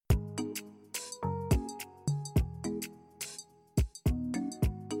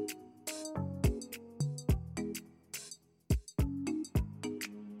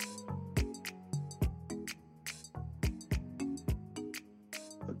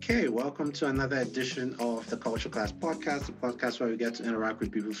Okay, welcome to another edition of the Culture Class Podcast, a podcast where we get to interact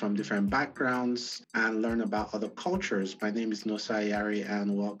with people from different backgrounds and learn about other cultures. My name is Nosa Yari,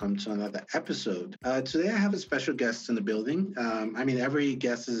 and welcome to another episode. Today, I have a special guest in the building. Every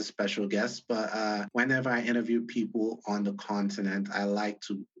guest is a special guest, but whenever I interview people on the continent, I like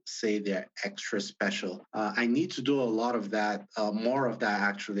to say they're extra special. I need to do a lot of that, more of that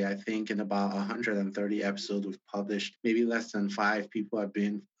actually. I think in about 130 episodes we've published, maybe less than five people have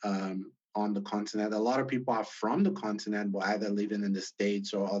been on the continent. A lot of people are from the continent, but either living in the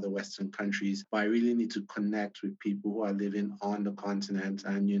States or other Western countries. But I really need to connect with people who are living on the continent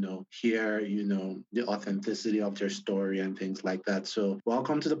and, hear, the authenticity of their story and things like that. So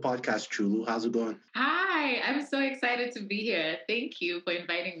welcome to the podcast, Chulu. How's it going? Hi, I'm so excited to be here. Thank you for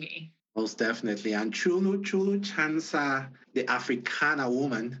inviting me. Most definitely. And Chulu Chansa, the Africana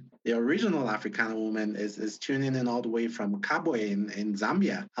woman, the original Africana woman, is tuning in all the way from Kabwe in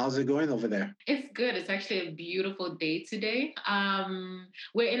Zambia. How's it going over there? It's good. It's actually a beautiful day today.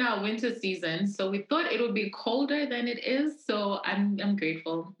 We're in our winter season, so we thought it would be colder than it is. So I'm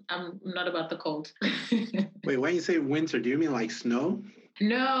grateful. I'm not about the cold. Wait, when you say winter, do you mean like snow?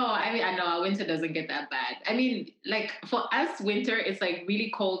 No, I know our winter doesn't get that bad. I mean, like for us, winter is like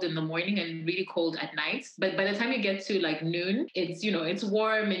really cold in the morning and really cold at night. But by the time you get to like noon, it's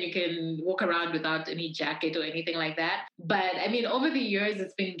warm and you can walk around without any jacket or anything like that. But I mean, over the years,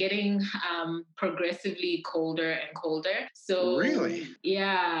 it's been getting progressively colder and colder. So really,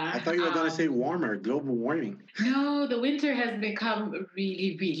 yeah, I thought you were going to say warmer, global warming. No, the winter has become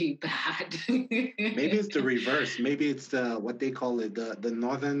really, really bad. Maybe it's the reverse. Maybe it's what they call it, the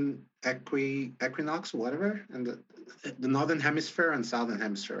northern equinox, whatever, and the northern hemisphere and southern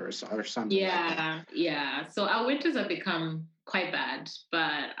hemisphere or something like that. Yeah. So our winters have become quite bad,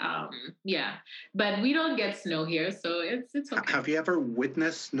 but but we don't get snow here, so it's okay. Have you ever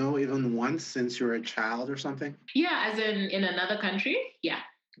witnessed snow even once since you were a child or something? Yeah, as in another country. Yeah.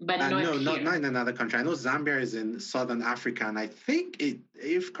 But not no, here. not in another country. I know Zambia is in southern Africa, and I think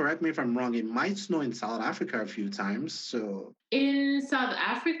if correct me if I'm wrong, it might snow in South Africa a few times. So in South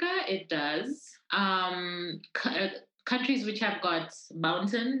Africa, it does. Countries which have got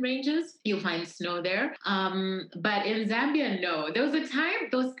mountain ranges, you'll find snow there. But in Zambia, no. There was a time,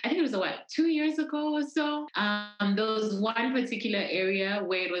 I think it was 2 years ago or so. There was one particular area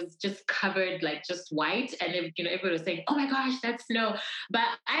where it was just covered like just white, and everybody was saying, "Oh my gosh, that's snow." But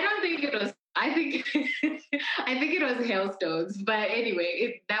I don't think it was. I think I think it was hailstones. But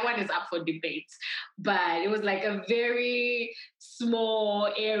anyway, that one is up for debate. But it was like a very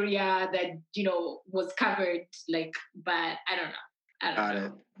small area that was covered, like, but I don't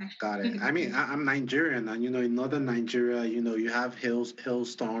know. Got it. I mean, I'm Nigerian, and in northern Nigeria, you have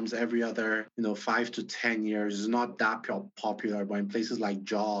hailstorms every other 5 to 10 years. It's not that popular, but in places like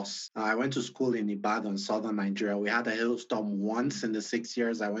Jos, I went to school in Ibadan, southern Nigeria. We had a hailstorm once in the 6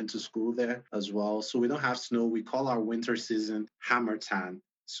 years I went to school there as well. So we don't have snow. We call our winter season Hammertan.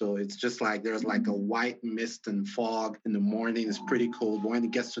 So it's just like there's like a white mist and fog in the morning. It's pretty cold. But when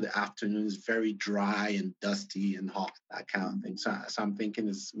it gets to the afternoon, it's very dry and dusty and hot, that kind of thing. So I'm thinking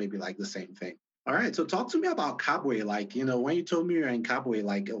it's maybe like the same thing. All right. So talk to me about Kabwe. Like, when you told me you're in Kabwe,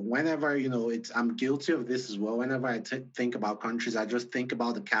 like whenever, I'm guilty of this as well. Whenever I think about countries, I just think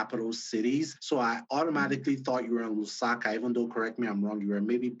about the capital cities. So I automatically thought you were in Lusaka, even though, correct me, I'm wrong, you were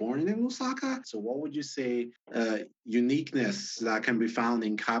maybe born in Lusaka. So what would you say uniqueness that can be found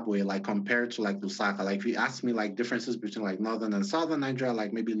in Kabwe, like compared to like Lusaka? Like if you ask me like differences between like northern and southern Nigeria,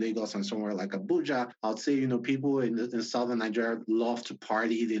 like maybe Lagos and somewhere like Abuja, I'd say, people in southern Nigeria love to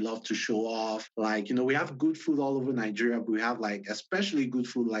party. They love to show off. Like, we have good food all over Nigeria, but we have like especially good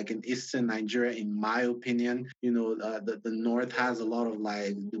food like in eastern Nigeria, in my opinion. The north has a lot of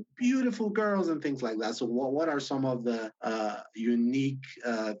like beautiful girls and things like that. So what are some of the unique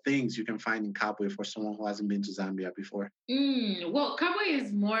things you can find in Kabwe for someone who hasn't been to Zambia before? Well, Kabwe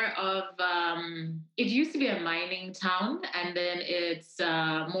is more of, it used to be a mining town, and then it's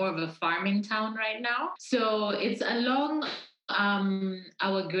more of a farming town right now. So it's along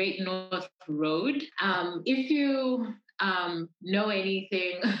our Great North Road. If you know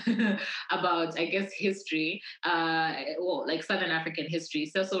anything about, I guess, history, like Southern African history,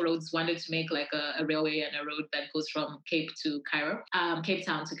 Cecil Rhodes wanted to make like a railway and a road that goes from Cape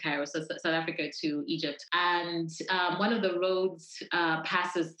Town to Cairo, so South Africa to Egypt. And one of the roads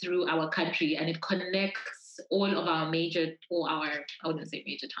passes through our country, and it connects all of our major, or our, I wouldn't say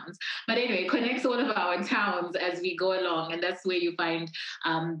major towns, but anyway, connects all of our towns as we go along. And that's where you find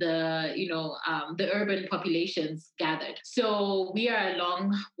the urban populations gathered. So we are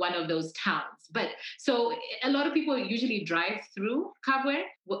along one of those towns. But so a lot of people usually drive through Kabwe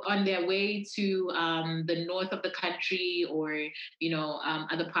on their way to the north of the country, or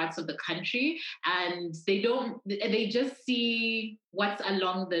other parts of the country, and they just see what's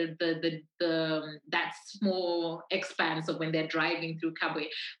along the that small expanse of when they're driving through Kabwe.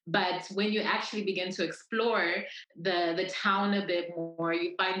 But when you actually begin to explore the town a bit more,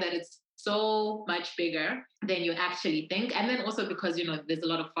 you find that it's so much bigger than you actually think. And then also because, there's a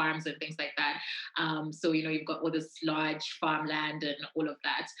lot of farms and things like that. So, you've got all this large farmland and all of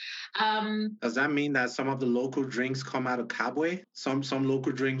that. Does that mean that some of the local drinks come out of Kabwe? Some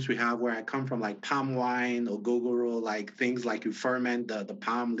local drinks we have where I come from, like palm wine or gogoro, like things like you ferment the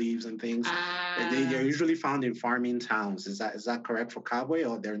palm leaves and things. They're usually found in farming towns. Is that correct for Kabwe,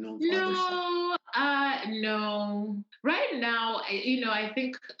 or they're known for other stuff? No. Right now, I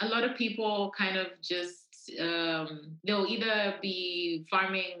think a lot of people kind of just they'll either be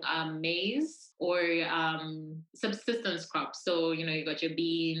farming maize or subsistence crops. So, you got your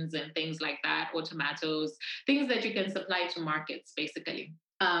beans and things like that, or tomatoes, things that you can supply to markets, basically.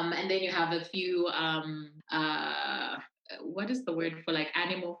 And then you have a few, what is the word for like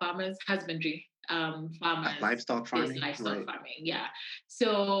animal farmers? Husbandry farmers. Livestock farming? Yes, livestock farming, yeah.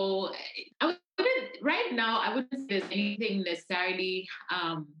 So right now, I wouldn't say there's anything necessarily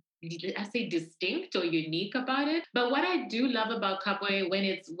I say distinct or unique about it. But what I do love about Kabwe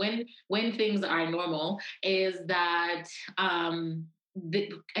when things are normal is that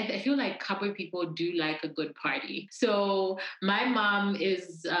I feel like Kabwe people do like a good party. So my mom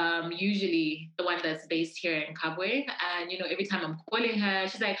is usually the one that's based here in Kabwe. And, every time I'm calling her,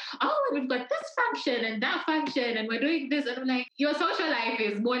 she's like, oh, we've got this function and that function and we're doing this. And I'm like, your social life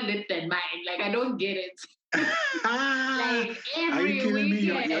is more lit than mine. Like, I don't get it. Like are you kidding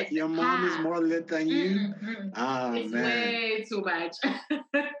weekend, me? Your mom is more lit than you? Mm-hmm. Oh, it's man. way too much.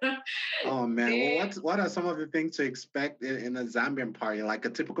 Oh, man. Well, what are some of the things to expect in a Zambian party? Like a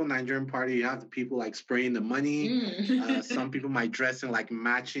typical Nigerian party, you have the people like spraying the money. Some people might dress in like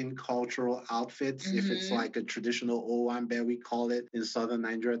matching cultural outfits. If it's like a traditional Owambe, we call it, in southern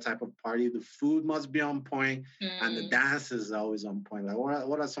Nigeria type of party. The food must be on point, and the dances are always on point. Like,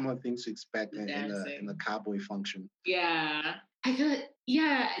 what are some of the things to expect in the Kabwe function? Yeah. I feel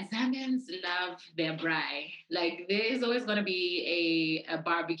Zambians love their braai. Like there's always going to be a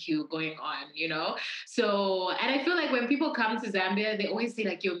barbecue going on, So, and I feel like when people come to Zambia, they always say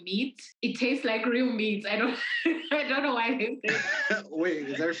like your meat, it tastes like real meat. I don't know why they say. Wait,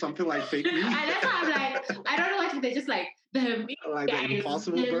 is there something like fake meat? And that's how I'm like, I don't know what they're just like the meat. Like guys, the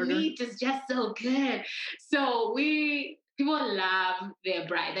Impossible Burger. The meat is just so good. So people love their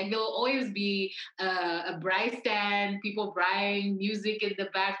braai. Like there will always be a braai stand, people braaiing, music in the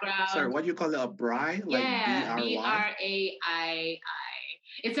background. Sorry, what do you call it? A braai? Like Braii.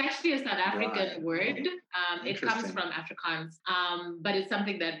 It's actually a South African word. It comes from Afrikaans, but it's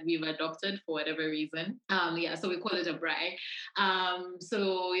something that we've adopted for whatever reason. So we call it a braai.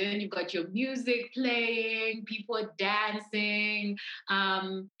 So then you've got your music playing, people dancing.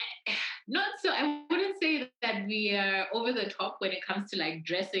 I wouldn't say that we are over the top when it comes to like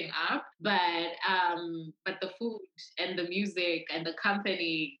dressing up, but the food and the music and the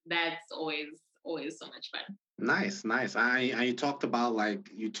company, that's always so much fun. Nice. You talked about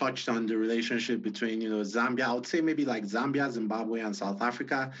you touched on the relationship between, Zambia. I would say maybe like Zambia, Zimbabwe, and South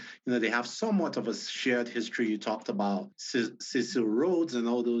Africa. They have somewhat of a shared history. You talked about Cecil Rhodes and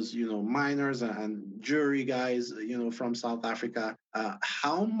all those, miners and jury guys, from South Africa.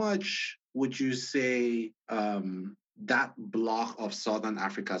 How much would you say that block of Southern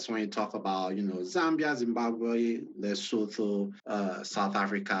Africa? So when you talk about, Zambia, Zimbabwe, Lesotho, South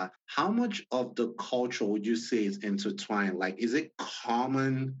Africa, how much of the culture would you say is intertwined? Like, is it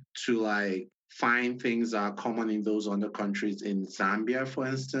common to find things that are common in those other countries? In Zambia, for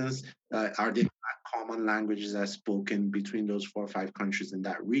instance, are there common languages that are spoken between those 4 or 5 countries in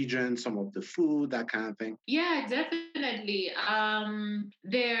that region? Some of the food, that kind of thing? Yeah, definitely.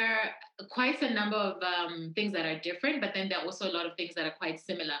 There are quite a number of things that are different, but then there are also a lot of things that are quite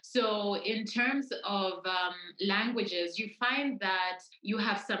similar. So in terms of languages, you find that you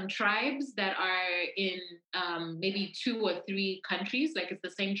have some tribes that are in maybe 2 or 3 countries, like it's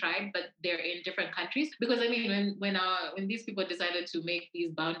the same tribe, but they're in different countries. Because I mean, when these people decided to make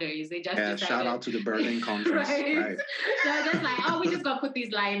these boundaries, they just decided, shout out to the Berlin Conference. Right? They're just like, oh, we just gonna put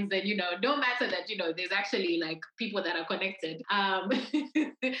these lines, and no matter that there's actually like people that are connected.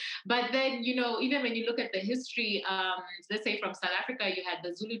 But But then, even when you look at the history, let's say from South Africa, you had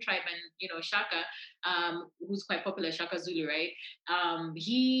the Zulu tribe and, Shaka, who's quite popular, Shaka Zulu, right?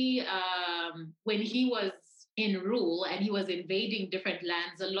 When he was in rule and he was invading different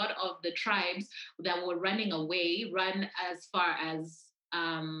lands, a lot of the tribes that were running away run as far as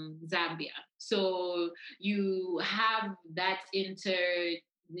Zambia. So you have that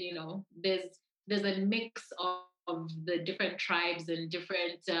there's a mix of the different tribes and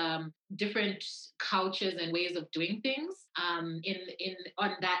different cultures and ways of doing things in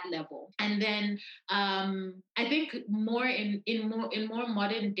on that level. And then I think more in more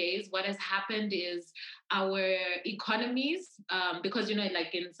modern days, what has happened is our economies, because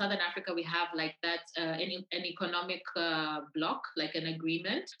like in Southern Africa we have like that an economic block, like an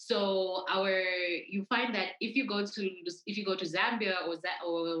agreement. So you find that if you go to Zambia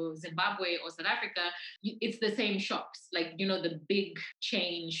or Zimbabwe or South Africa, it's the same shops, like the big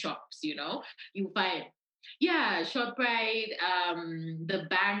chain shops. You find, yeah, ShopRite, the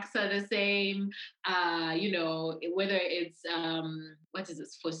banks are the same, whether it's, what is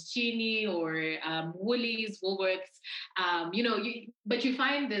this, Foschini or Woolies, Woolworths, but you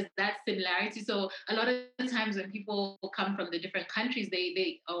find there's that similarity. So a lot of the times when people come from the different countries,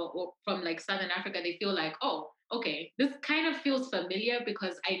 or from like Southern Africa, they feel like, oh, okay, this kind of feels familiar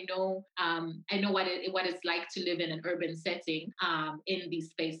because I know what it's like to live in an urban setting in these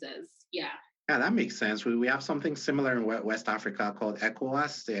spaces. Yeah. Yeah, that makes sense. We have something similar in West Africa called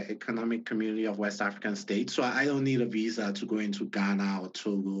ECOWAS, the Economic Community of West African States. So I don't need a visa to go into Ghana or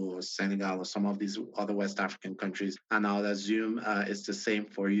Togo or Senegal or some of these other West African countries. And I would assume it's the same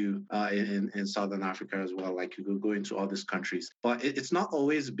for you in Southern Africa as well. Like you could go into all these countries. But it's not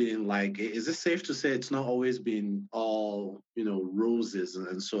always been like, is it safe to say it's not always been all, roses?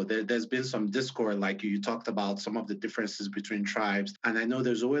 And so there's been some discord, like you talked about some of the differences between tribes. And I know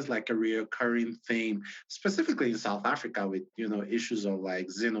there's always like a recurring theme, specifically in South Africa, with issues of like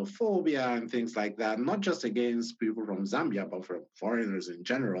xenophobia and things like that, not just against people from Zambia, but for foreigners in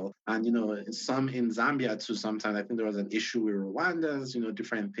general. And some in Zambia too. Sometimes I think there was an issue with Rwandans,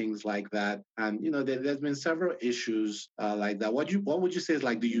 different things like that. And there's been several issues like that. What would you say is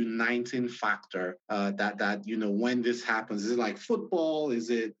like the uniting factor that when this happens? Is it like football? Is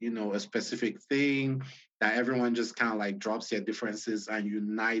it a specific thing that everyone just kind of like drops their differences and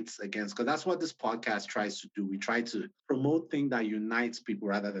unites against? Because that's what this podcast tries to do. We try to promote things that unites people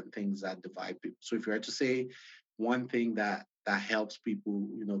rather than things that divide people. So if you were to say one thing that helps people,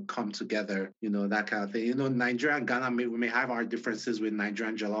 come together, that kind of thing. Nigeria and Ghana, we may have our differences with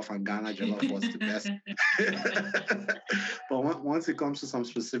Nigerian jollof and Ghana jollof was the best. But once it comes to some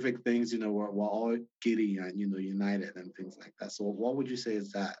specific things, we're all giddy and, united and things like that. So what would you say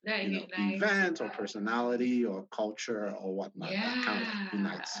is that, event or personality or culture or whatnot that kind of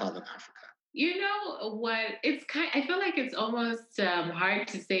unites Southern Africa? You know what? I feel like it's almost hard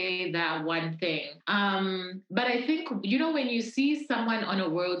to say that one thing. But I think, when you see someone on a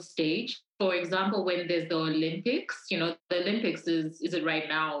world stage, for example, when there's the Olympics, the Olympics is it right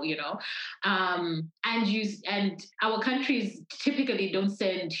now, and our countries typically don't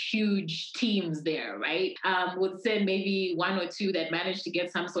send huge teams there, right? Would send maybe one or two that manage to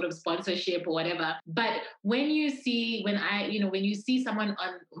get some sort of sponsorship or whatever. But when you see someone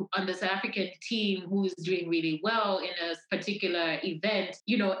on the South African team who's doing really well in a particular event,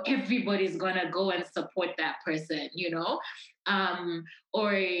 everybody's gonna go and support that person,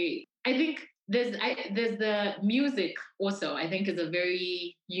 or I think there's the music also, I think, is a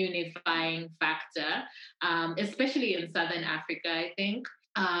very unifying factor, especially in Southern Africa, I think.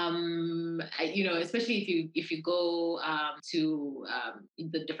 Especially if you go to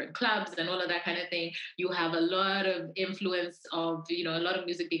the different clubs and all of that kind of thing, you have a lot of influence of, a lot of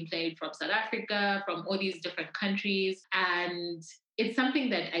music being played from South Africa, from all these different countries. And it's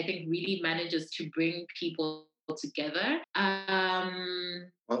something that I think really manages to bring people together.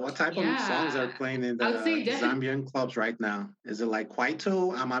 What type of songs are playing in the Zambian clubs right now? Is it like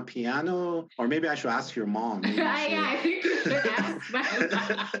Kwaito, Amapiano, or maybe I should ask your mom? I think you should ask my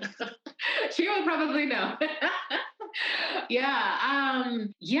mom. She will probably know.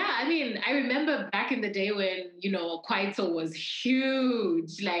 I mean, I remember back in the day when, Kwaito was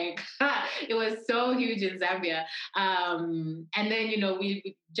huge. Like, it was so huge in Zambia. And then,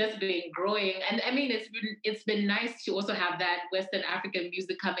 just been growing. And I mean, it's been nice to also have that Western African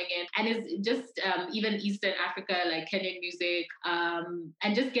music coming in, and it's just even Eastern Africa, like Kenyan music,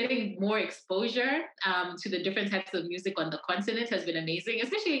 and just getting more exposure to the different types of music on the continent has been amazing,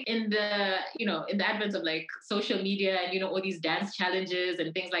 especially in the advent of like social media and all these dance challenges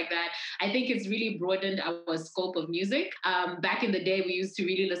and things like that. I think it's really broadened our scope of music. Back in the day, we used to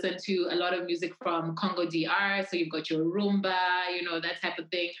really listen to a lot of music from Congo DR. So you've got your rumba, that type of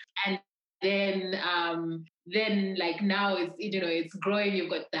thing. And then like now it's growing. You've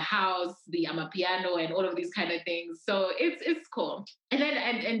got the house, the amapiano, and all of these kind of things. So it's cool. And then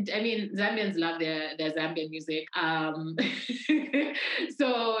and I mean, Zambians love their Zambian music.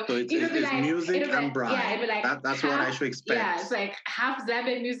 So So it's music and braai. Yeah, it'll be like that's what I should expect. Yeah, it's like half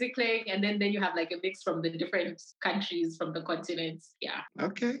Zambian music playing, and then you have like a mix from the different countries from the continents. Yeah.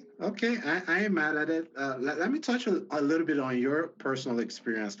 Okay. I ain't mad at it. Let me touch a little bit on your personal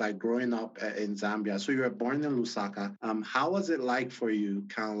experience, like growing up in Zambia. So you were born in Lusaka. How was it like for you,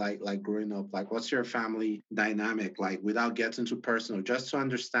 kind of like growing up? Like, what's your family dynamic like, without getting too personal, just to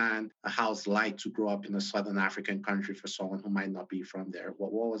understand how it's like to grow up in a Southern African country for someone who might not be from there?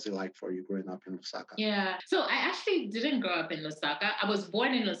 What was it like for you growing up in Lusaka? Yeah. So I actually didn't grow up in Lusaka. I was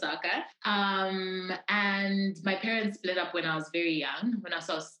born in Lusaka. And my parents split up when I was very young, when I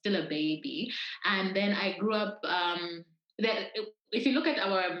was still a baby. And then I grew up, if you look at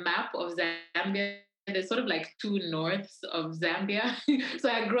our map of Zambia, there's sort of like two norths of Zambia. So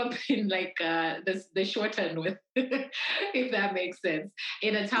I grew up in like the shorter north, if that makes sense,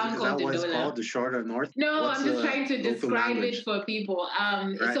 in a town called Is that Ndola. What's called the shorter north? No, I'm just trying to describe language? it for people.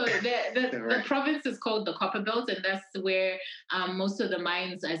 Right. So the Right. province is called the Copperbelt, and that's where most of the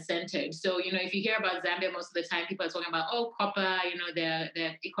mines are centered. So, if you hear about Zambia, most of the time people are talking about, copper, their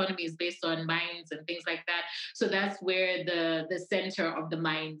economy is based on mines and things like that. So that's where the center of the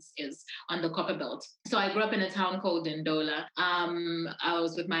mines is, on the Copperbelt. So I grew up in a town called Ndola. I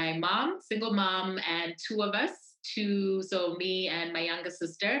was with my mom, single mom, and two of us. So me and my younger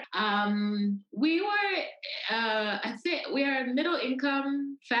sister. We were, I'd say, we are a middle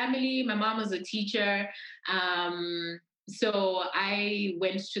income family. My mom was a teacher. So I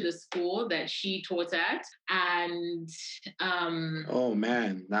went to the school that she taught at, and oh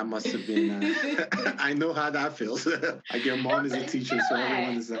man, that must have been. I know how that feels. Like your mom is a teacher, so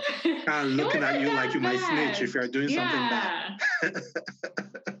everyone is kind of looking at you like you might snitch if you're doing something bad.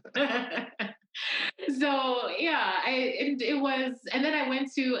 So yeah, and then I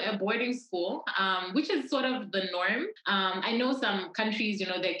went to a boarding school, which is sort of the norm. I know some countries,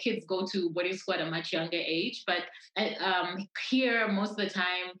 their kids go to boarding school at a much younger age, but here most of the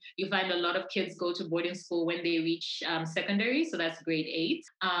time you find a lot of kids go to boarding school when they reach secondary, so that's grade 8.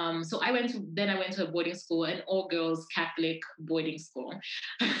 So I went to a boarding school, an all-girls Catholic boarding school,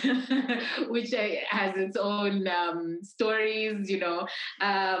 which has its own stories,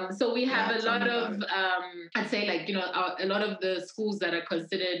 So we have a lot of I'd say a lot of the schools that are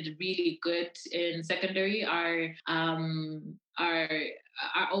considered really good in secondary are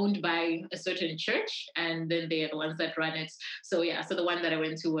owned by a certain church, and then they are the ones that run it. So yeah, so the one that I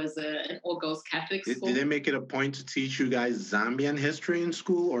went to was an all-girls Catholic school. Did they make it a point to teach you guys Zambian history in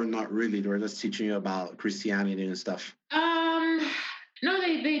school, or not really? They were just teaching you about Christianity and stuff. No,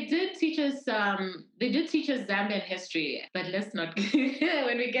 they did teach us. They did teach us Zambian history, but let's not.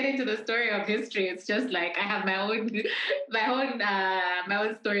 When we get into the story of history, it's just like I have my own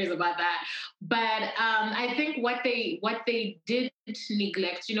stories about that. But I think what they did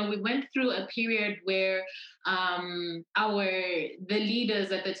neglect. We went through a period where the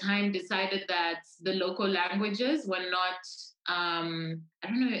leaders at the time decided that the local languages were not. I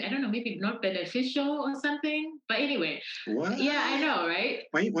don't know, maybe not beneficial or something. But anyway, what? Yeah, I know, right?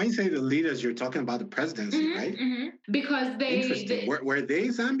 When you say the leaders, you're talking about the presidency, right? Mm-hmm. Because were they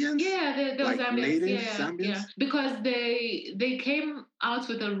Zambians? Yeah, they were Zambians. Native Zambians? Yeah. Because they came out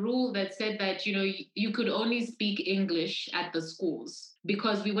with a rule that said that you could only speak English at the schools.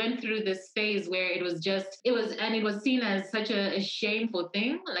 Because we went through this phase where it was seen as such a shameful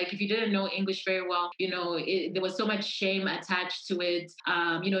thing. Like if you didn't know English very well, there was so much shame attached to it.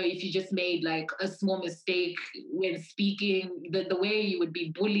 If you just made like a small mistake when speaking, the way you would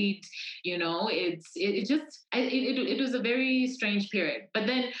be bullied, it was a very strange period. But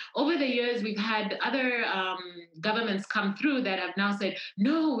then over the years, we've had other governments come through that have now said,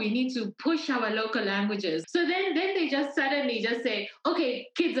 no, we need to push our local languages. So then they just suddenly just say, okay,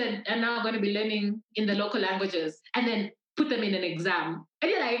 kids are now going to be learning in the local languages. And then put them in an exam.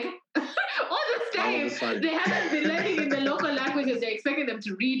 And you're like, all this time, they haven't been learning in the local languages. They're expecting them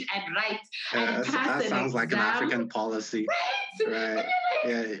to read and write and pass that an sounds exam. like an African policy. Right? Right.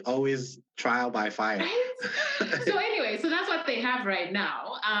 Yeah, always trial by fire. Right? So anyway, so that's what they have right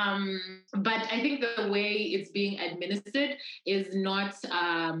now. But I think the way it's being administered is not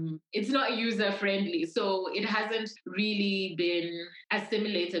it's not user friendly. So it hasn't really been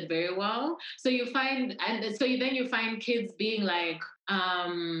assimilated very well. So you find, and so then you find kids being like,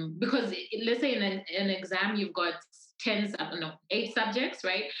 because let's say in an exam you've got 8 subjects,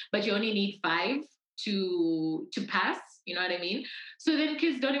 right? But you only need 5 to pass, you know what I mean? So then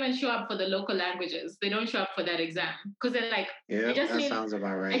kids don't even show up for the local languages. They don't show up for that exam because they're like, yeah, that sounds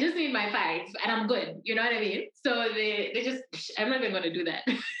about right. I just need my 5 and I'm good. You know what I mean? So they just, I'm not even going to do that.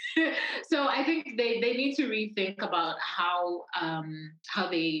 So I think they need to rethink about how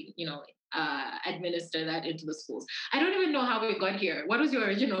they, administer that into the schools. I don't even know how we got here. What was your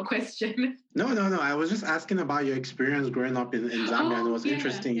original question? No. I was just asking about your experience growing up in Zambia, and it was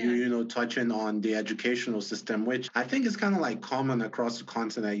interesting you touching on the educational system, which I think is kind of like common across the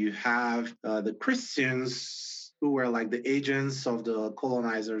continent. You have the Christians who were like the agents of the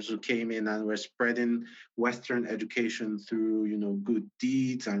colonizers who came in and were spreading Western education through, good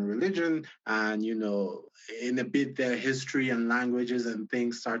deeds and religion. And, in a bit their history and languages and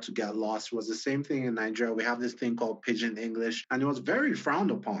things start to get lost. It was the same thing in Nigeria. We have this thing called Pidgin English, and it was very frowned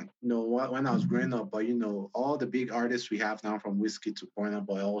upon, when I was growing up. But, all the big artists we have now, from Whiskey to Burna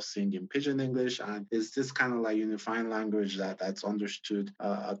Boy, all sing in Pidgin English. And it's this kind of like unifying language that's understood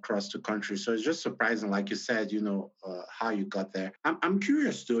across the country. So it's just surprising, like you said, how you got there. I'm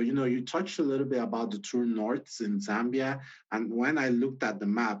curious though, you touched a little bit about the true norths in Zambia. And when I looked at the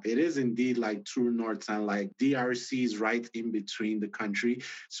map, it is indeed like true norths, and like DRC is right in between the country.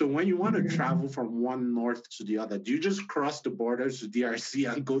 So when you want to travel from one north to the other, do you just cross the borders to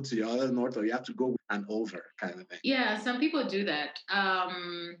DRC and go to the other north, or you have to go and over kind of thing? Yeah, some people do that.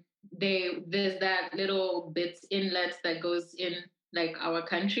 There's that little bits inlet that goes in like our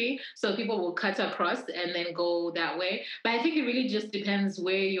country. So people will cut across and then go that way. But I think it really just depends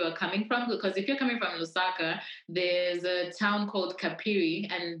where you are coming from. Because if you're coming from Lusaka, there's a town called Kapiri,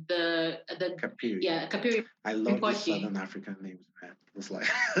 and the Kapiri. Yeah, Kapiri. I love the Southern African names, man. It's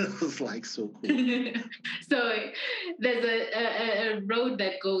like so cool. So there's a road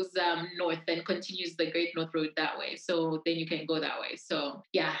that goes north and continues the Great North Road that way. So then you can go that way. So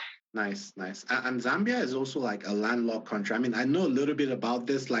yeah. Nice. And Zambia is also like a landlocked country. I mean, I know a little bit about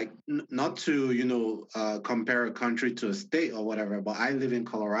this, like not to, compare a country to a state or whatever, but I live in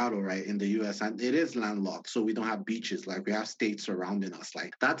Colorado, right, in the US, and it is landlocked. So we don't have beaches, like we have states surrounding us.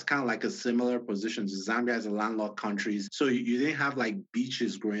 Like that's kind of like a similar position to Zambia as a landlocked country. So you didn't have like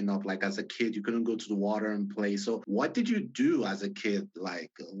beaches growing up, like as a kid, you couldn't go to the water and play. So what did you do as a kid?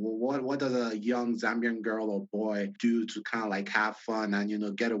 Like what does a young Zambian girl or boy do to kind of like have fun and,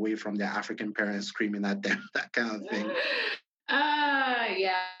 get away from their African parents screaming at them, that kind of thing?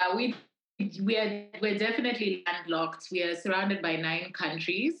 Yeah, we're definitely landlocked. We are surrounded by 9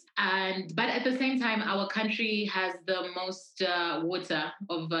 countries, but at the same time, our country has the most water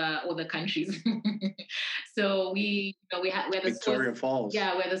of all the countries. So we're the Victoria Falls.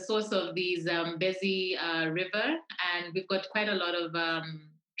 Yeah, we're the source of these Bezi River, and we've got quite a lot of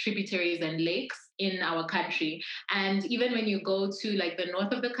tributaries and lakes in our country. And even when you go to like the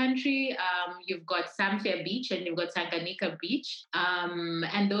north of the country, you've got Samfya Beach and you've got Tanganyika Beach.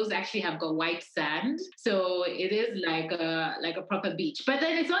 And those actually have got white sand. So it is like a proper beach. But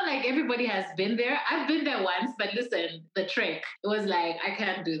then it's not like everybody has been there. I've been there once, but listen, the trick, it was like, I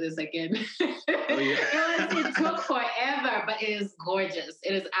can't do this again. Oh, yeah. It took forever, but it is gorgeous.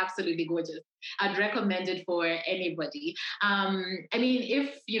 It is absolutely gorgeous. I'd recommend it for anybody. I mean,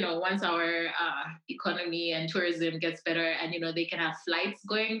 if, once our economy and tourism gets better and, they can have flights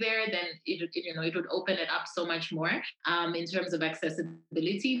going there, then it would open it up so much more in terms of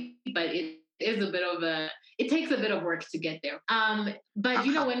accessibility. But it is it takes a bit of work to get there. But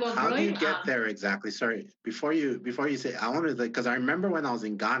when we're growing, how do you get there exactly? Sorry, before you say, I wanted because I remember when I was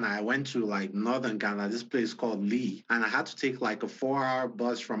in Ghana, I went to like northern Ghana, this place called Lee, and I had to take like a 4-hour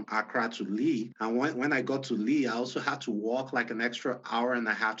bus from Accra to Lee. And when I got to Lee, I also had to walk like an extra hour and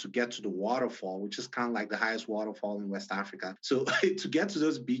a half to get to the waterfall, which is kind of like the highest waterfall in West Africa. So to get to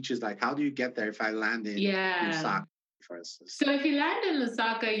those beaches, like how do you get there if I land in Lusaka? For instance. So if you land in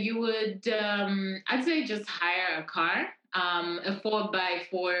Lusaka, you would, I'd say just hire a car, a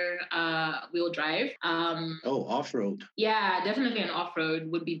 4x4 wheel drive. Off-road. Yeah, definitely an off-road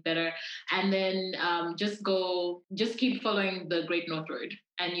would be better. And then just keep following the Great North Road.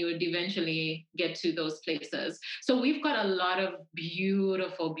 and you would eventually get to those places. So we've got a lot of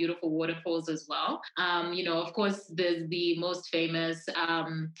beautiful, beautiful waterfalls as well. Of course, there's the most famous,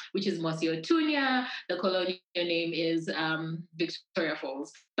 which is Monsieur Tunya. The colonial name is Victoria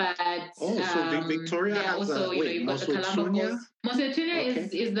Falls. But So Victoria there has also, a wait, you've got the Kalamba Mosotunya? Falls. Monsieur Tunya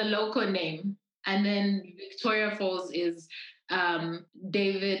Okay. is the local name. And then Victoria Falls is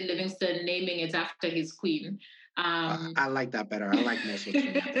David Livingstone naming it after his queen. I like that better. I like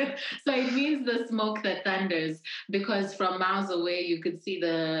Mosotunya. So it means the smoke that thunders, because from miles away you could see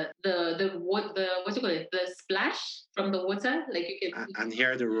the what you call it, the splash from the water, like you can And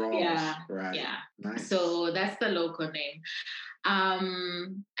hear the roars. yeah, Right. yeah. Nice. So that's the local name.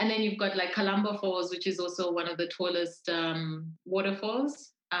 And then you've got like Kalamba Falls, which is also one of the tallest waterfalls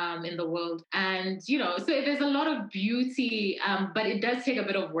in the world. And, so there's a lot of beauty, but it does take a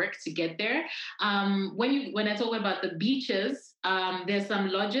bit of work to get there. When I talk about the beaches, there's some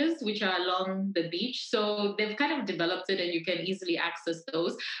lodges which are along the beach. So they've kind of developed it and you can easily access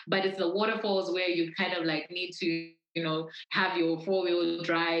those. But it's the waterfalls where you kind of like need to have your 4-wheel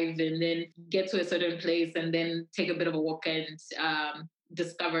drive and then get to a certain place and then take a bit of a walk and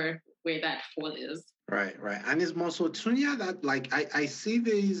discover where that fall is. Right. And is Mosotunya that, like, I see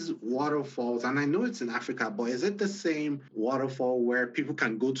these waterfalls and I know it's in Africa, but is it the same waterfall where people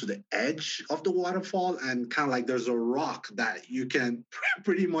can go to the edge of the waterfall and kind of like there's a rock that you can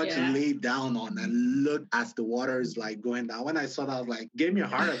pretty much lay down on and look as the water is like going down? When I saw that, I was like, gave me a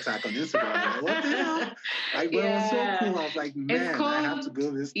heart attack on Instagram. Like, what the hell? Like, but it was so cool. I was like, man, I have to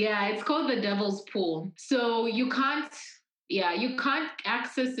go this. Yeah, it's called the Devil's Pool. So you can't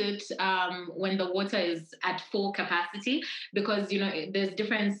access it when the water is at full capacity, because there's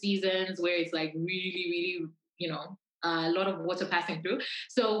different seasons where it's like really, really, a lot of water passing through.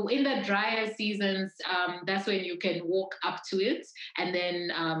 So in the drier seasons, that's when you can walk up to it, and then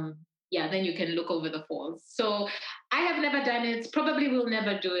then you can look over the falls. So I have never done it, probably will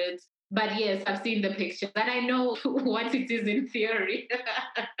never do it. But yes, I've seen the pictures and I know what it is in theory.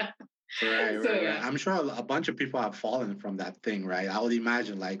 Right. I'm sure a bunch of people have fallen from that thing, right? I would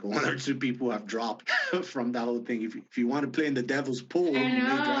imagine like 1 or 2 people have dropped from that whole thing. If you want to play in the devil's pool, I know. You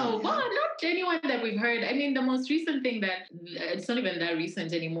may drown, well, not anyone that we've heard. I mean, the most recent thing that it's not even that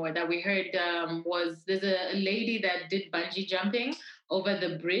recent anymore that we heard was there's a lady that did bungee jumping over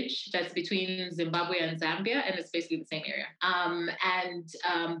the bridge that's between Zimbabwe and Zambia, and it's basically the same area. And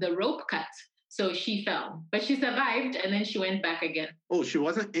the rope cut. So she fell, but she survived, and then she went back again. Oh, she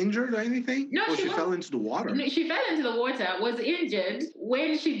wasn't injured or anything? No, she fell into the water. No, she fell into the water, was injured.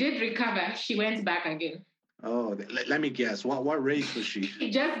 When she did recover, she went back again. Oh, let me guess. What race was she?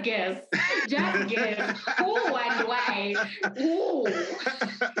 Just guess. Just guess. Who and why? Who?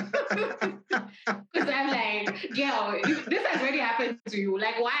 Because I'm like, girl, this has already happened to you.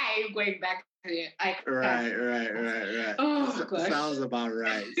 Like, why are you going back? Like, right. Oh, gosh. Sounds about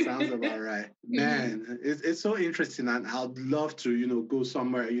right. Man, it's so interesting, and I'd love to, go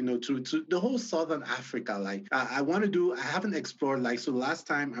somewhere, to the whole Southern Africa. Like, I haven't explored, like, so last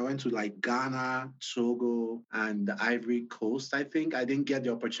time I went to like Ghana, Togo, and the Ivory Coast. I think I didn't get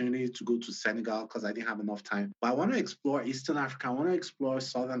the opportunity to go to Senegal because I didn't have enough time. But I want to explore Eastern Africa. I want to explore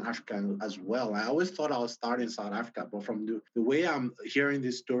Southern Africa as well. I always thought I would start in South Africa, but from the way I'm hearing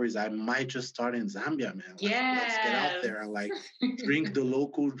these stories, I might just start in Zambia, man. Let's get out there and like drink the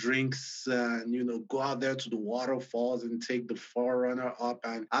local drinks and go out there to the waterfalls and take the forerunner up.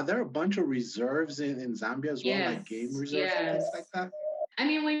 And are there a bunch of reserves in Zambia as well, like game reserves and things like that? I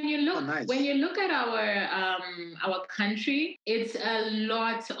mean, when you look at our country, it's a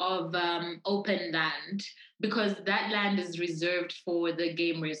lot of open land, because that land is reserved for the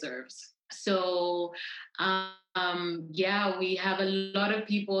game reserves. So we have a lot of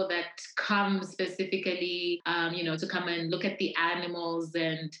people that come specifically, to come and look at the animals.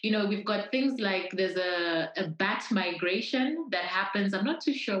 And, we've got things like there's a bat migration that happens. I'm not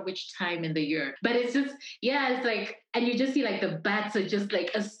too sure which time in the year, but it's just, it's like, and you just see like the bats are just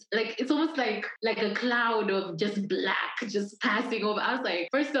like, it's almost like a cloud of just black just passing over. I was like,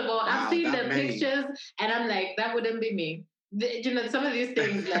 first of all, wow, I've seen the pictures and I'm like, that wouldn't be me. Some of these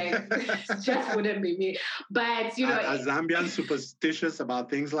things like just wouldn't be me. But are Zambians superstitious about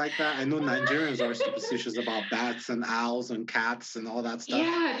things like that? I know Nigerians are superstitious about bats and owls and cats and all that stuff.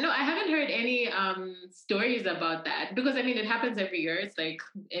 Yeah, no, I haven't heard any stories about that, because I mean it happens every year. It's like,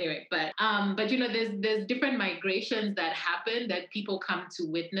 anyway, but there's different migrations that happen that people come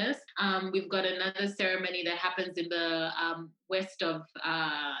to witness. We've got another ceremony that happens in the west of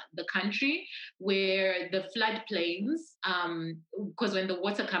the country, where the floodplains, because when the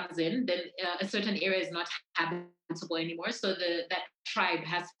water comes in, then a certain area is not habitable anymore. So that tribe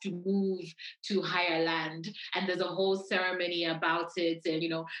has to move to higher land, and there's a whole ceremony about it, and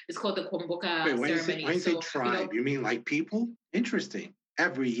it's called the Wait, Kwamboka when you say ceremony. So tribe, you mean like people? Interesting.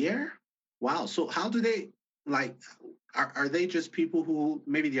 Every year? Wow. So how do they like are they just people who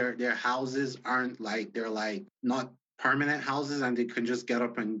maybe their houses aren't like they're like not permanent houses and they can just get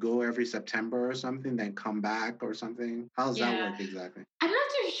up and go every September or something, then come back or something? How does that yeah, work exactly? I'm not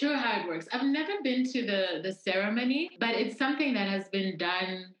too sure how it works. I've never been to the ceremony, but it's something that has been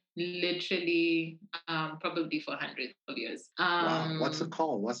done literally probably for hundreds of years. Wow. What's it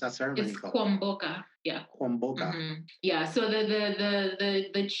called? What's that ceremony It's called? Kwamboka. Yeah. Kwamboka. Yeah. So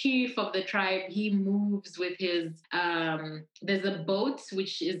the chief of the tribe, he moves with his there's a boat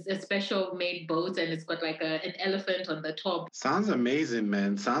which is a special made boat, and it's got like an elephant on the top. Sounds amazing,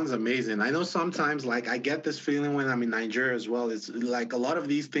 man. Sounds amazing. I know sometimes like I get this feeling when I'm in Nigeria as well. It's like a lot of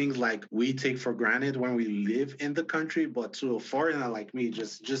these things like we take for granted when we live in the country, but to a foreigner like me,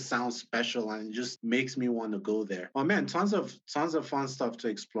 just sounds special and it just makes me want to go there. Oh man, tons of fun stuff to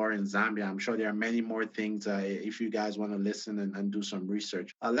explore in Zambia. I'm sure there are many more things if you guys want to listen and do some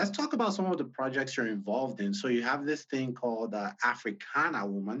research. Let's talk about some of the projects you're involved in. So you have this thing called Africana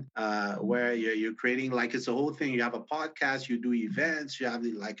Woman, where you're creating like it's a whole thing. You have a podcast, you do events, you have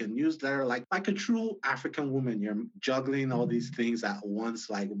like a newsletter, like a true African woman. You're juggling all these things at once,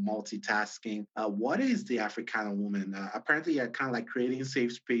 like multitasking. What is the Africana Woman? Apparently, you're kind of like creating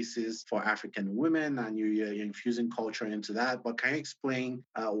safe spaces for African women, and you're infusing culture into that. But can you explain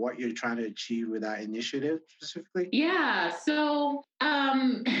what you're trying to achieve with that initiative specifically? Yeah. So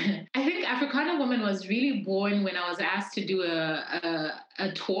I think Africana Woman was really born when I was asked to do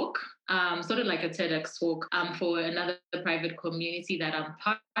a talk, sort of like a TEDx talk, for another private community that I'm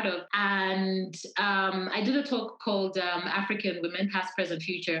part of. And I did a talk called African Women, Past, Present,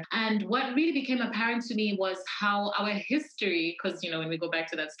 Future. And what really became apparent to me was how our history, because, when we go back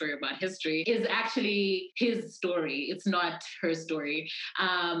to that story about history, is actually his story. It's not her story.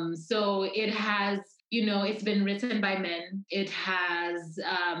 So it has it's been written by men. It has,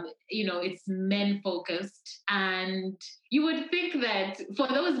 it's men focused. And you would think that for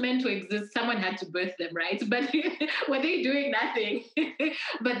those men to exist, someone had to birth them, right? But were they doing nothing?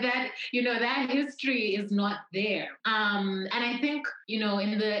 But that history is not there. And I think,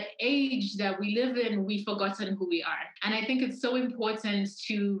 in the age that we live in, we've forgotten who we are. And I think it's so important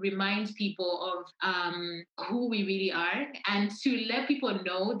to remind people of who we really are and to let people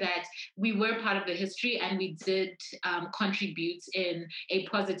know that we were part of the history and we did contribute in a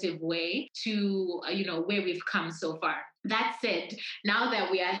positive way to, where we've come so far. That said, now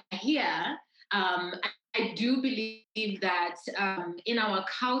that we are here, I do believe that in our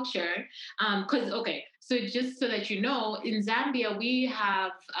culture, so just so that you know, in Zambia, we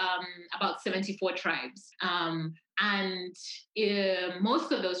have about 74 tribes. And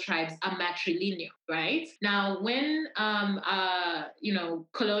most of those tribes are matrilineal, right? Now, when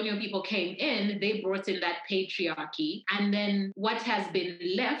colonial people came in, they brought in that patriarchy, and then what has been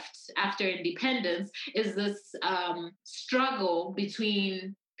left after independence is this struggle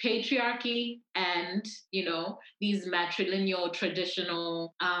between patriarchy and these matrilineal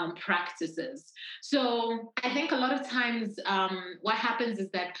traditional practices. So I think a lot of times what happens is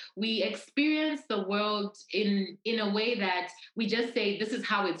that we experience the world in a way that we just say this is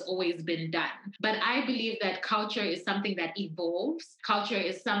how it's always been done. But I believe that culture is something that evolves. Culture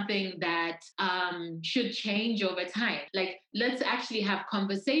is something that should change over time. Like, let's actually have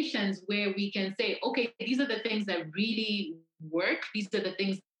conversations where we can say, okay, these are the things that really work. These are the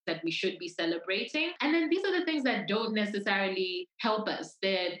things that we should be celebrating. And then these are the things that don't necessarily help us.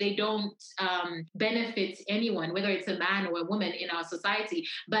 They don't benefit anyone, whether it's a man or a woman in our society.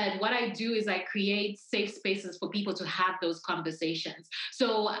 But what I do is I create safe spaces for people to have those conversations.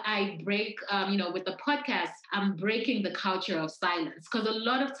 So I break, with the podcast, I'm breaking the culture of silence. Because a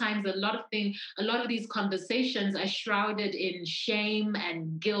lot of times, a lot of these conversations are shrouded in shame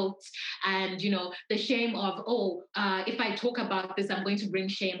and guilt and, the shame of, if I talk about this, I'm going to bring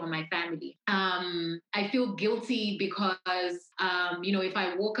shame on my family. I feel guilty because, if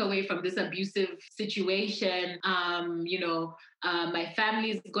I walk away from this abusive situation, my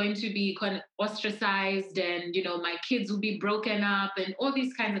family is going to be kind of ostracized and, my kids will be broken up and all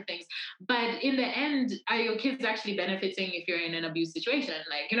these kinds of things. But in the end, are your kids actually benefiting if you're in an abuse situation?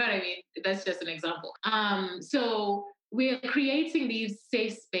 Like, you know what I mean? That's just an example. So we're creating these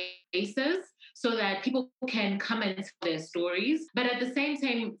safe spaces so that people can come and tell their stories. But at the same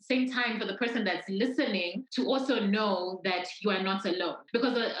time, for the person that's listening to also know that you are not alone,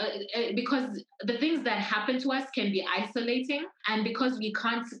 because the things that happen to us can be isolating, and because we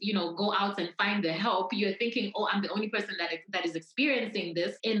can't, go out and find the help, you're thinking, oh, I'm the only person that is experiencing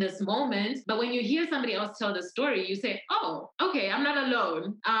this in this moment. But when you hear somebody else tell the story, you say, oh, okay, I'm not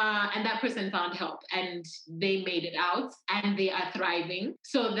alone. And that person found help and they made it out and they are thriving.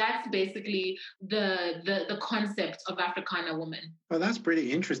 So that's basically the concept of Africana Woman. Well, that's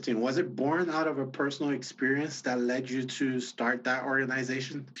pretty interesting. Was it born out of a personal experience that led you to start that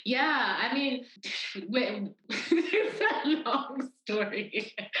organization? Yeah, I mean, it's a long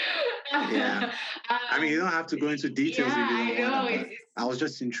story. Yeah. I mean, you don't have to go into details if you don't want to, but I was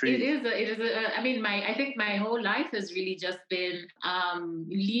just intrigued. I mean, I think my whole life has really just been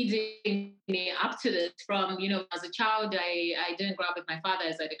leading me up to this. From, as a child, I didn't grow up with my father,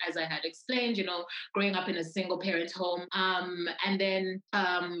 as I had explained, growing up in a single parent home. And then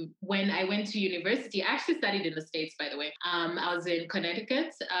when I went to university, I actually studied in the States, by the way. I was in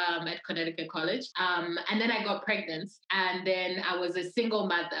Connecticut, at Connecticut College. And then I got pregnant, and then I was a single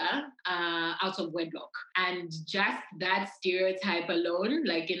mother out of wedlock. And just that stereotype alone,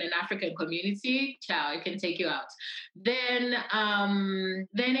 like in an African community, ciao, it can take you out. Then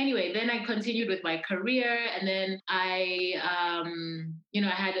I continued with my career, and then I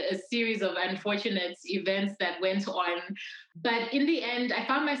had a series of unfortunate events that went on. But in the end, I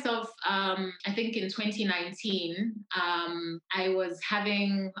found myself, I think in 2019, I was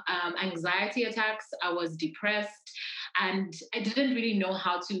having anxiety attacks. I was depressed, and I didn't really know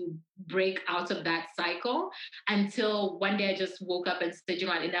how to break out of that cycle until one day I just woke up and said,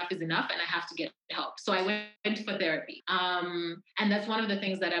 what, enough is enough, and I have to get help. So I went for therapy. And that's one of the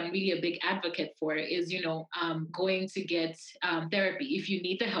things that I'm really a big advocate for is, going to get therapy. If you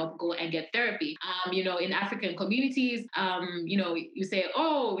need the help, go and get therapy. In African communities, you say,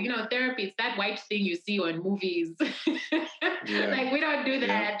 oh, therapy, it's that white thing you see on movies. Yeah. Like, we don't do that.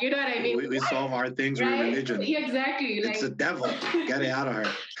 Yeah. You know what I mean? We solve our things with religion. Yeah, exactly. It's a devil. Get it out of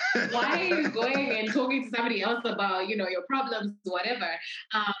her. Why are you going and talking to somebody else about, your problems, whatever?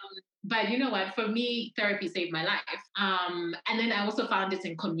 But you know what? For me, therapy saved my life. And then I also found it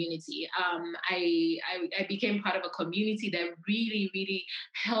in community. I became part of a community that really, really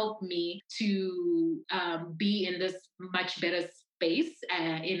helped me to be in this much better space,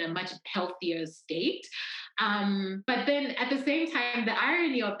 in a much healthier state. But then at the same time, the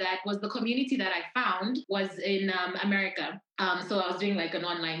irony of that was the community that I found was in America. So I was doing like an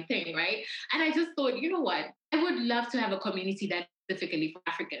online thing, right? And I just thought, you know what? I would love to have a community that specifically for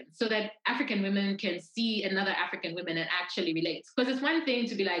Africans, so that African women can see another African women and actually relate. Because it's one thing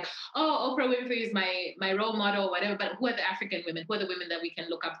to be like, oh, Oprah Winfrey is my role model or whatever, but who are the African women? Who are the women that we can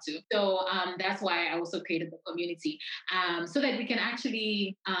look up to? So that's why I also created the community, so that we can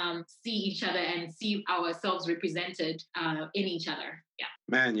actually see each other and see ourselves represented in each other. Yeah.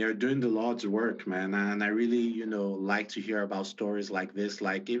 Man, you're doing the Lord's work, man. And I really, like to hear about stories like this.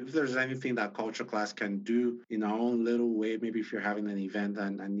 Like, if there's anything that Culture Class can do in our own little way, maybe if you're having an event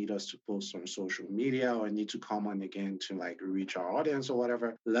and need us to post on social media or need to come on again to like reach our audience or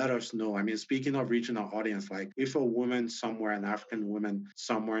whatever, let us know. I mean, speaking of reaching our audience, like if a woman somewhere, an African woman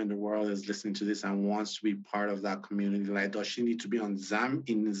somewhere in the world is listening to this and wants to be part of that community, like, does she need to be in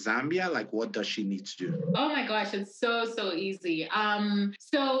Zambia? Like, what does she need to do? Oh my gosh, it's so easy.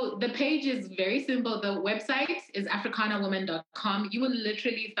 So the page is very simple. The website is africanawoman.com. You will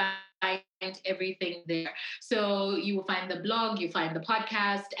literally find everything there. So you will find the blog, you find the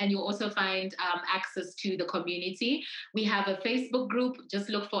podcast, and you'll also find access to the community. We have a Facebook group. Just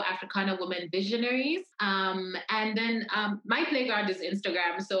look for Africana Women Visionaries. And then my playground is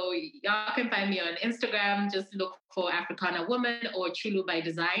Instagram. So y'all can find me on Instagram. Just look for Africana Woman or Chulu by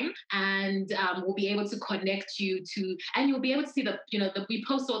Design. And we'll be able to connect you to, and you'll be able to see we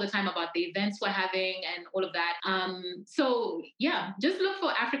post all the time about the events we're having and all of that. So yeah, just look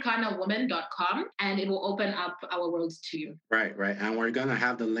for africanawoman.com and it will open up our world to you. Right. And we're going to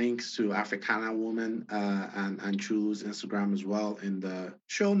have the links to Africana Woman and Chulu's Instagram as well in the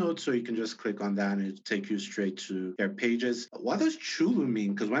show notes. So you can just click on that and it'll take you straight to their pages. What does Chulu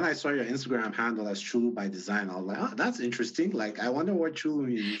mean? Because when I saw your Instagram handle as Chulu by Design, I was like, oh, that's interesting. Like, I wonder what Chulu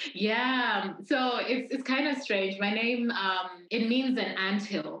means. Yeah. So it's kind of strange. My name, it means an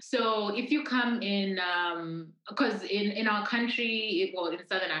anthill. So if you come in, because in our country, in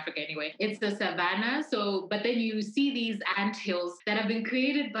Southern Africa anyway, it's the savannah. So, but then you see these anthills that have been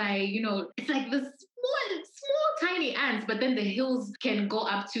created by, it's like this small, tiny ants, but then the hills can go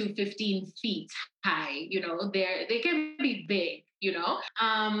up to 15 feet high. They can be big.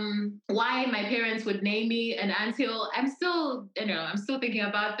 Why my parents would name me an anthill, I'm still thinking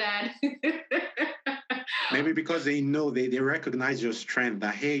about that. Maybe because they know they recognize your strength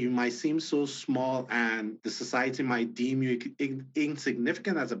that, hey, you might seem so small and the society might deem you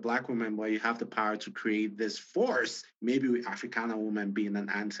insignificant as a Black woman, but you have the power to create this force, maybe with Africana woman being an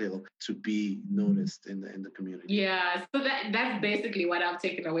anthill, to be noticed in the community. Yeah, so that's basically what I've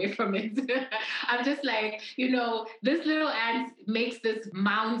taken away from it. I'm just like, this little ant makes this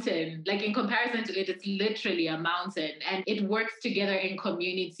mountain. Like in comparison to it, it's literally a mountain, and it works together in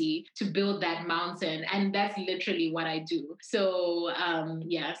community to build that mountain. And that's literally what I do. So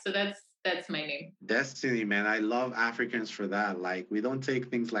so that's my name. Destiny, man. I love Africans for that. Like, we don't take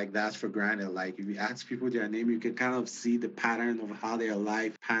things like that for granted. Like, if you ask people their name, you can kind of see the pattern of how their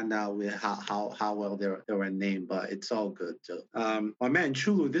life panned out with how well they were named. But it's all good. So, my man,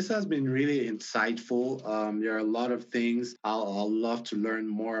 Chulu, this has been really insightful. There are a lot of things I'll love to learn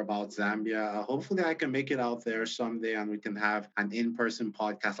more about Zambia. Hopefully, I can make it out there someday and we can have an in-person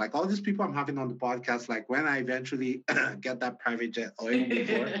podcast. Like all these people I'm having on the podcast, like when I eventually get that private jet or even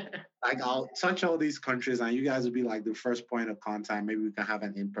before. Like I'll touch all these countries and you guys will be like the first point of contact. Maybe we can have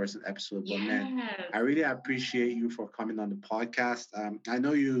an in-person episode. But man, I really appreciate you for coming on the podcast. I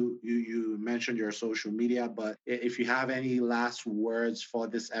know you mentioned your social media, but if you have any last words for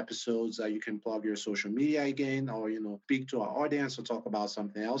this episode, you can plug your social media again, or speak to our audience or talk about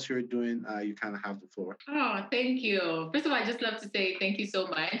something else you're doing. You kind of have the floor. Oh, thank you. First of all, I just love to say thank you so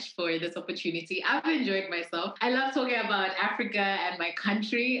much for this opportunity. I've enjoyed myself. I love talking about Africa and my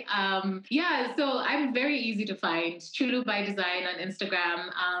country. So I'm very easy to find. Chulu by Design on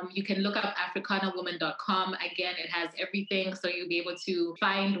Instagram. You can look up africanawoman.com. Again, it has everything, so you'll be able to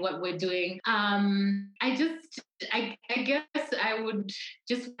find what we're doing. I guess I would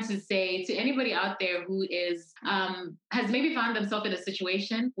just want to say to anybody out there who has maybe found themselves in a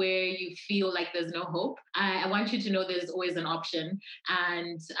situation where you feel like there's no hope, I want you to know there's always an option,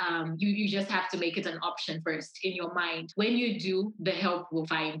 and you just have to make it an option first in your mind. When you do, the help will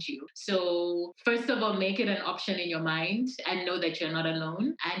find you. So first of all, make it an option in your mind and know that you're not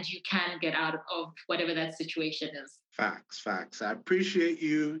alone and you can get out of whatever that situation is. Facts. I appreciate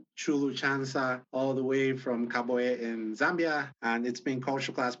you, Chulu Chansa, all the way from Kaboye in Zambia. And it's been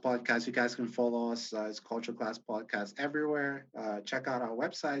Cultural Class Podcast. You guys can follow us. It's Cultural Class Podcast everywhere. Check out our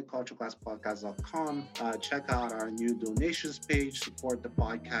website, culturalclasspodcast.com. Check out our new donations page. Support the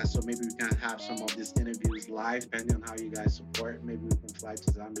podcast. So maybe we can have some of these interviews live, depending on how you guys support. Maybe we can fly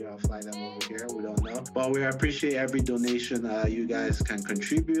to Zambia or fly them over here. We don't know. But we appreciate every donation you guys can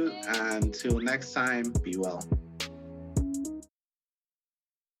contribute. And until next time, be well.